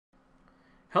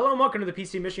Hello and welcome to the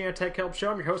PC Michigan Tech Help Show.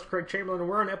 I'm your host, Craig Chamberlain, and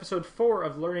we're on episode 4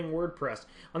 of Learning WordPress.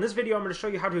 On this video, I'm going to show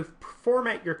you how to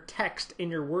format your text in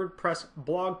your WordPress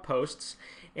blog posts.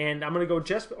 And I'm going to go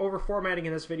just over formatting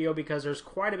in this video because there's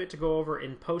quite a bit to go over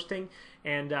in posting,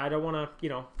 and I don't want to,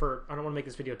 I don't want to make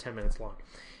this video 10 minutes long.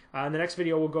 In the next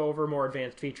video, we'll go over more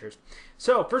advanced features.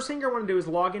 So, first thing I want to do is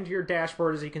log into your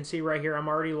dashboard. As you can see right here, I'm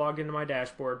already logged into my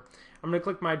dashboard. I'm going to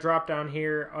click my drop down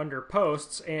here under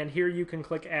Posts, and here you can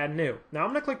click Add New. Now,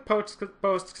 I'm going to click Posts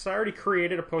because I already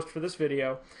created a post for this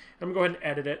video. I'm going to go ahead and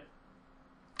edit it.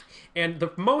 And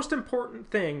the most important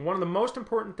thing, one of the most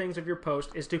important things of your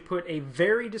post is to put a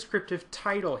very descriptive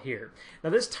title here. Now,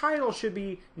 this title should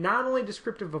be not only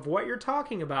descriptive of what you're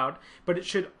talking about, but it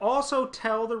should also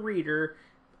tell the reader.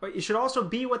 It should also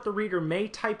be what the reader may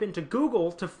type into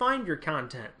Google to find your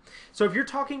content. So if you're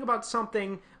talking about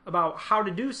something about how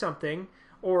to do something,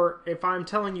 or if I'm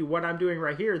telling you what I'm doing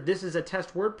right here, this is a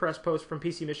test WordPress post from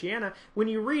PC Michiana, when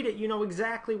you read it, you know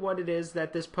exactly what it is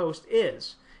that this post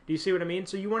is. Do you see what I mean?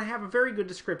 So you want to have a very good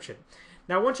description.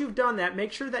 Now, once you've done that,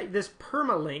 make sure that this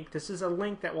permalink, this is a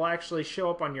link that will actually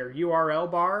show up on your URL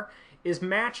bar, is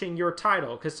matching your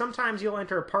title, because sometimes you'll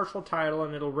enter a partial title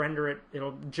and it'll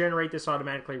generate this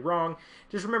automatically wrong.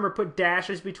 Just remember, put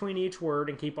dashes between each word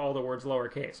and keep all the words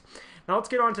lowercase. Now let's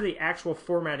get on to the actual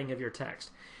formatting of your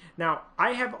text. Now,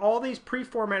 I have all these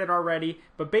pre-formatted already,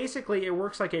 but basically it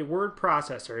works like a word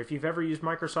processor. If you've ever used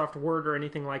Microsoft Word or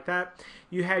anything like that,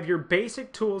 you have your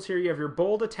basic tools here. You have your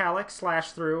bold, italic,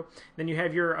 slash through. Then you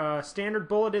have your standard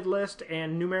bulleted list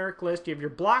and numeric list. You have your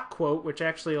block quote, which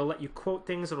actually will let you quote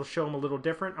things. It'll show them a little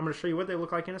different. I'm going to show you what they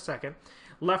look like in a second.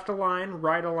 Left align,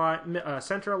 right align,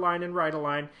 center align, and right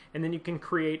align. And then you can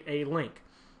create a link,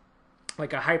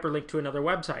 like a hyperlink to another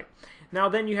website. Now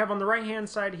then you have on the right hand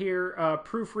side here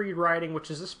proofread writing,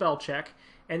 which is a spell check,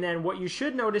 and then what you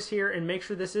should notice here, and make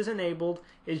sure this is enabled,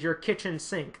 is your kitchen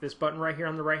sink, this button right here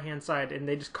on the right hand side, and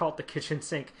they just call it the kitchen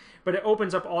sink, but it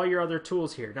opens up all your other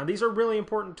tools here. Now these are really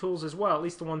important tools as well, at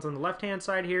least the ones on the left hand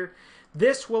side here.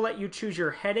 This will let you choose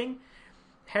your heading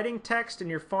text and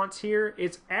your fonts here.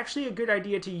 It's actually a good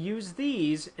idea to use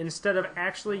these instead of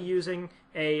actually using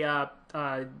a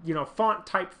font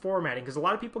type formatting, because a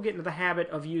lot of people get into the habit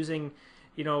of using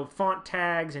font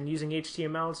tags and using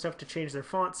HTML and stuff to change their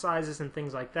font sizes and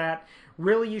things like that.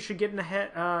 Really, you should get in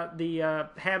the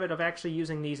habit of actually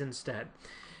using these instead.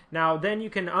 Now then you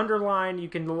can underline, you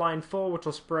can align full, which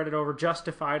will spread it over,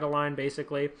 justified align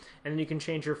basically, and then you can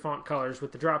change your font colors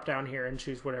with the drop down here and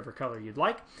choose whatever color you'd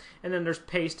like. And then there's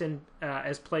paste in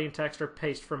as plain text or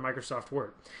paste from Microsoft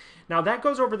Word. Now that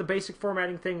goes over the basic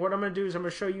formatting thing. What I'm going to do is I'm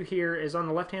going to show you here is on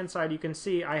the left hand side you can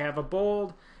see I have a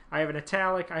bold, I have an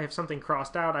italic, I have something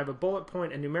crossed out, I have a bullet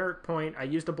point, a numeric point, I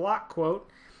used a block quote,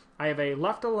 I have a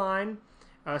left align,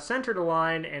 a centered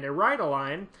align, and a right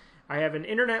align. I have an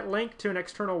internet link to an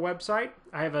external website.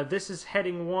 I have this is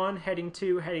heading 1, heading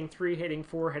 2, heading 3, heading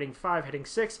 4, heading 5, heading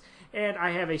 6, and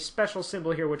I have a special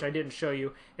symbol here which I didn't show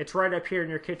you. It's right up here in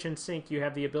your kitchen sink. You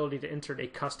have the ability to insert a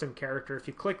custom character. If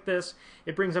you click this,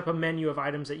 it brings up a menu of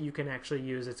items that you can actually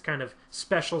use. It's kind of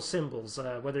special symbols.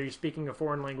 Whether you're speaking a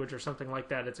foreign language or something like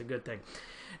that, it's a good thing.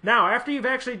 Now, after you've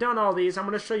actually done all these, I'm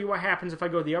going to show you what happens if I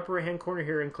go to the upper right hand corner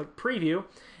here and click Preview,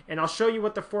 and I'll show you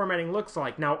what the formatting looks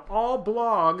like. Now, all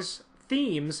blogs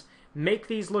themes make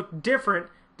these look different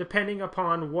depending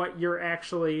upon what you're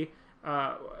actually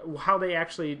how they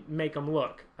actually make them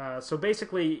look. So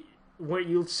basically what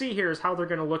you'll see here is how they're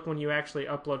going to look when you actually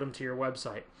upload them to your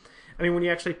website. I mean, when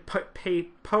you actually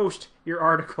post your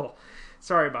article.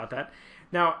 Sorry about that.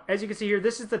 Now, as you can see here,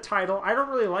 this is the title. I don't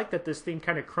really like that this theme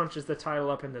kind of crunches the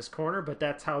title up in this corner, but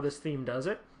that's how this theme does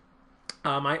it.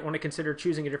 I might want to consider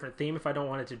choosing a different theme if I don't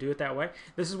want it to do it that way.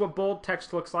 This is what bold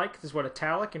text looks like. This is what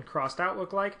italic and crossed out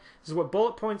look like. This is what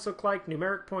bullet points look like,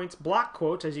 numeric points, block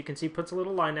quotes, as you can see, puts a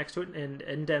little line next to it and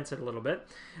indents it a little bit.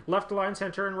 Left align,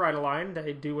 center, and right align,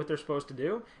 they do what they're supposed to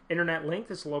do. Internet link,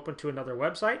 this will open to another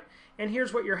website. And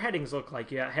here's what your headings look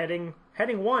like. Yeah, heading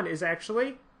 1 is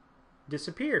actually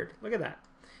disappeared. Look at that.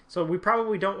 So we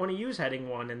probably don't want to use heading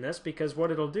 1 in this, because what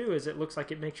it'll do is it looks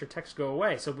like it makes your text go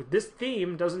away. So this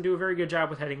theme doesn't do a very good job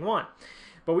with heading 1.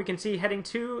 But we can see heading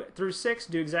 2 through 6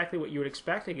 do exactly what you would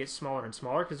expect. It gets smaller and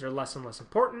smaller because they're less and less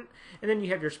important. And then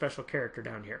you have your special character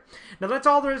down here. Now that's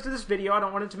all there is to this video. I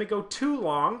don't want it to go too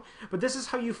long, but this is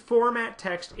how you format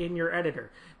text in your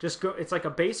editor. Just go. It's like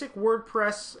a basic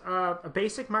WordPress, a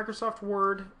basic Microsoft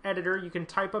Word editor. You can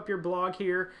type up your blog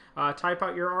here, type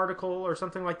out your article or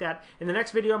something like that. In the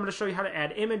next video, I'm going to show you how to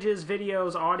add images,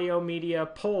 videos, audio, media,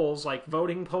 polls like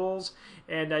voting polls,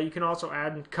 and you can also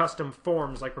add custom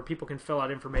forms like where people can fill out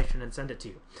that information and send it to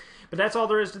you. But that's all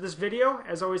there is to this video.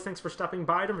 As always, thanks for stopping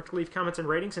by. Don't forget to leave comments and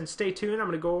ratings, and stay tuned. I'm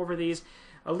going to go over these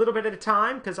a little bit at a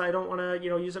time because I don't want to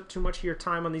use up too much of your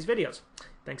time on these videos.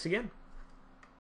 Thanks again.